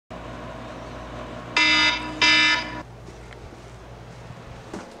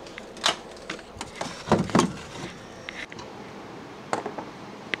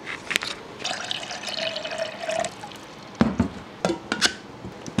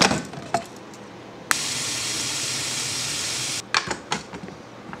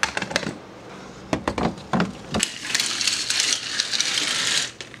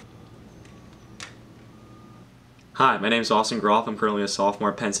Hi, my name is Austin Groft. I'm currently a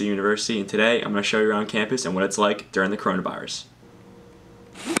sophomore at Penn State University, and today I'm going to show you around campus and what it's like during the coronavirus.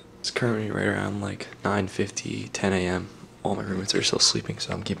 It's currently right around like 9:50, 10 a.m. All my roommates are still sleeping,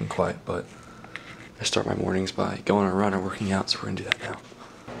 so I'm keeping quiet, but I start my mornings by going on a run or working out, so we're going to do that now.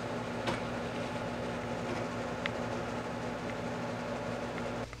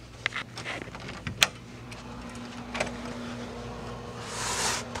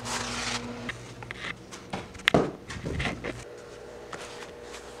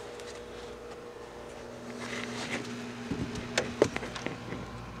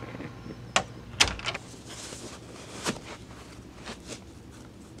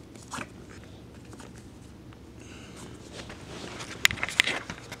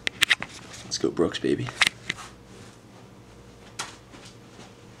 Let's go Brooks, baby.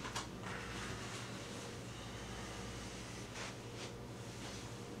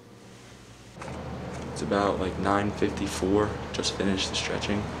 It's about like 9:54, just finished the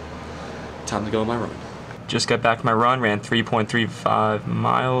stretching. Time to go on my run. Just got back from my run, ran 3.35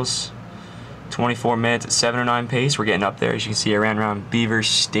 miles, 24 minutes at 7:09 pace. We're getting up there. As you can see, I ran around Beaver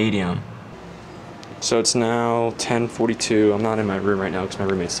Stadium. So it's now 10:42. I'm not in my room right now because my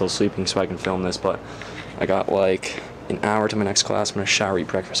roommate's still sleeping, so I can film this, but I got like an hour to my next class. I'm gonna shower, eat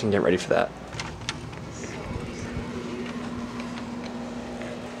breakfast, and get ready for that.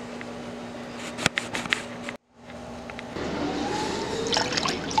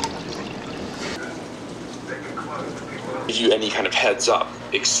 Give you any kind of heads up,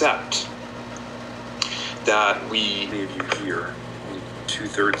 except that we leave you here,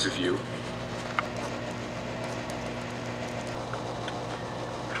 2/3 of you.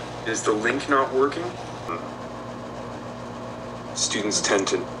 Is the link not working? Students tend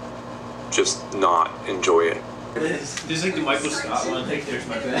to just not enjoy it. This is like the Michael Scott one. There's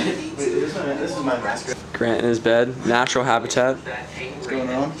my bed. Wait, this is my mask. Grant in his bed, natural habitat. What's going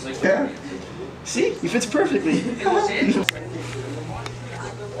on? Yeah. See, he fits perfectly.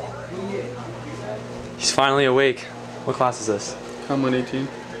 He's finally awake. What class is this? I'm 118.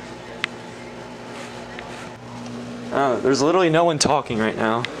 Oh, there's literally no one talking right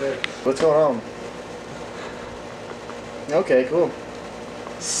now. What's going on? Okay, cool.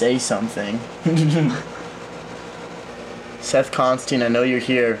 Say something. Seth Constantine, I know you're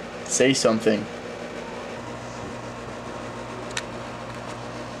here. Say something.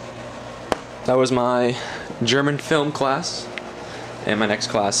 That was my German film class, and my next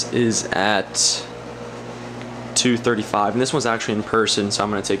class is at 2:35, and this one's actually in person, so I'm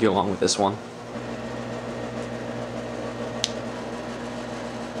going to take you along with this one.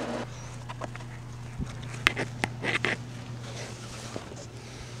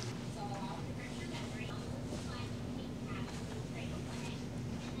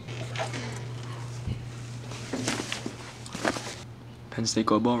 Penn State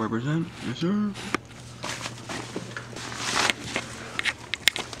Gold Ball represent. Yes, sir.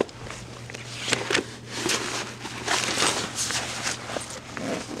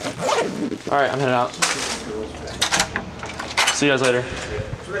 Alright, I'm heading out. See you guys later.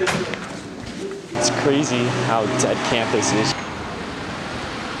 It's crazy how dead campus is.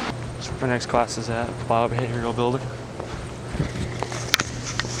 That's where my next class is at, Biobehavioral Building.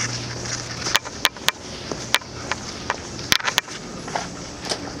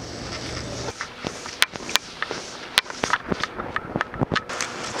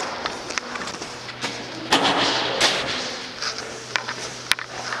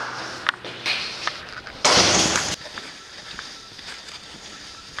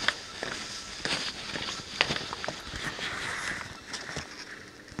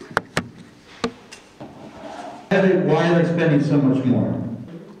 Why are they spending so much more?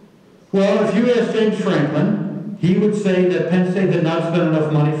 Well, if you ask James Franklin, he would say that Penn State did not spend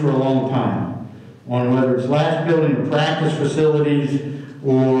enough money for a long time on whether it's last building or practice facilities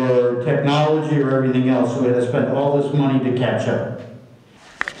or technology or everything else, so we had to spend all this money to catch up.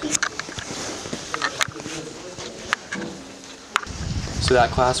 So that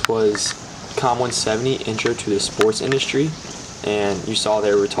class was Com 170, Intro to the Sports Industry, and you saw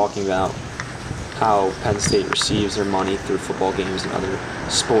they were talking about how Penn State receives their money through football games and other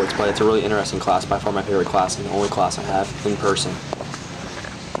sports, but it's a really interesting class, by far my favorite class and the only class I have in person.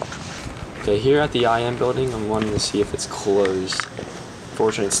 Okay, here at the IM building, I'm wanting to see if it's closed.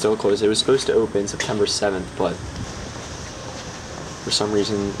 Fortunately, it's still closed. It was supposed to open September 7th, but for some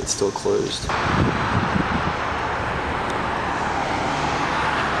reason, it's still closed.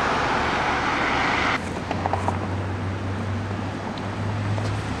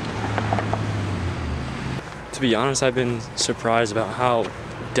 To be honest, I've been surprised about how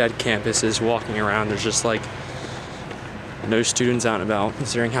dead campus is walking around. There's just like No students out and about,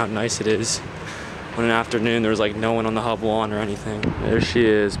 considering how nice it is. On an afternoon, there was like no one on the hub lawn or anything. There she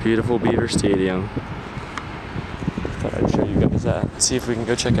is, beautiful Beaver Stadium. Thought I'd show you guys that. Let's see if we can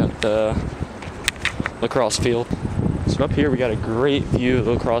go check out the lacrosse field. So up here we got a great view of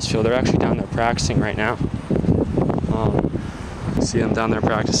the lacrosse field. They're actually down there practicing right now. See them down there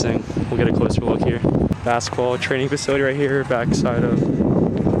practicing. We'll get a closer look here. Basketball training facility right here, backside of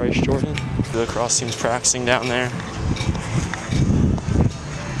Rice Jordan. The lacrosse team's practicing down there.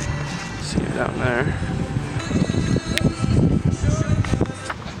 See it down there.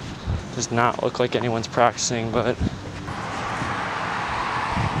 Does not look like anyone's practicing, but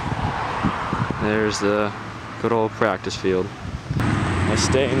there's the good old practice field. I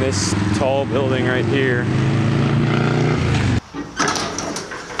stay in this tall building right here.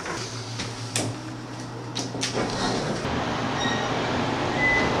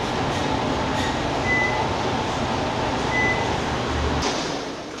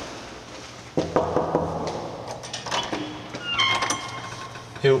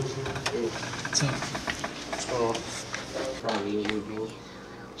 Who? What's up? What's going on?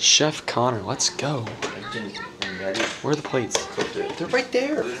 Chef Connor, let's go. Where are the plates? They're right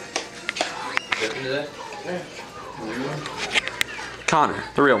there. Connor,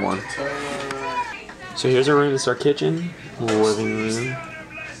 the real one. So here's our room. This is our kitchen, living room.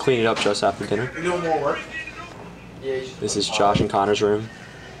 Clean it up just after dinner. You doing more work? This is Josh and Connor's room.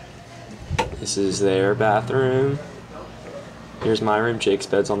 This is their bathroom. Here's my room. Jake's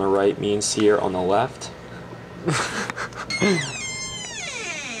bed's on the right. Me and C are on the left.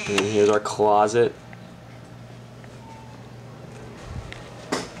 And then here's our closet.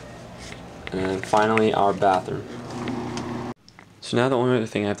 And finally, our bathroom. So now the only other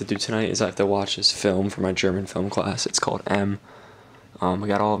thing I have to do tonight is I have to watch this film for my German film class. It's called M. I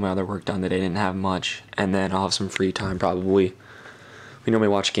got all of my other work done today, didn't have much. And then I'll have some free time probably. We normally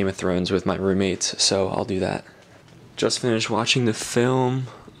watch Game of Thrones with my roommates, so I'll do that. Just finished watching the film,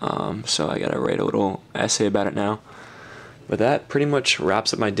 so I gotta write a little essay about it now. But that pretty much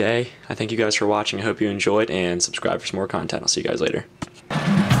wraps up my day. I thank you guys for watching. I hope you enjoyed, and subscribe for some more content. I'll see you guys later.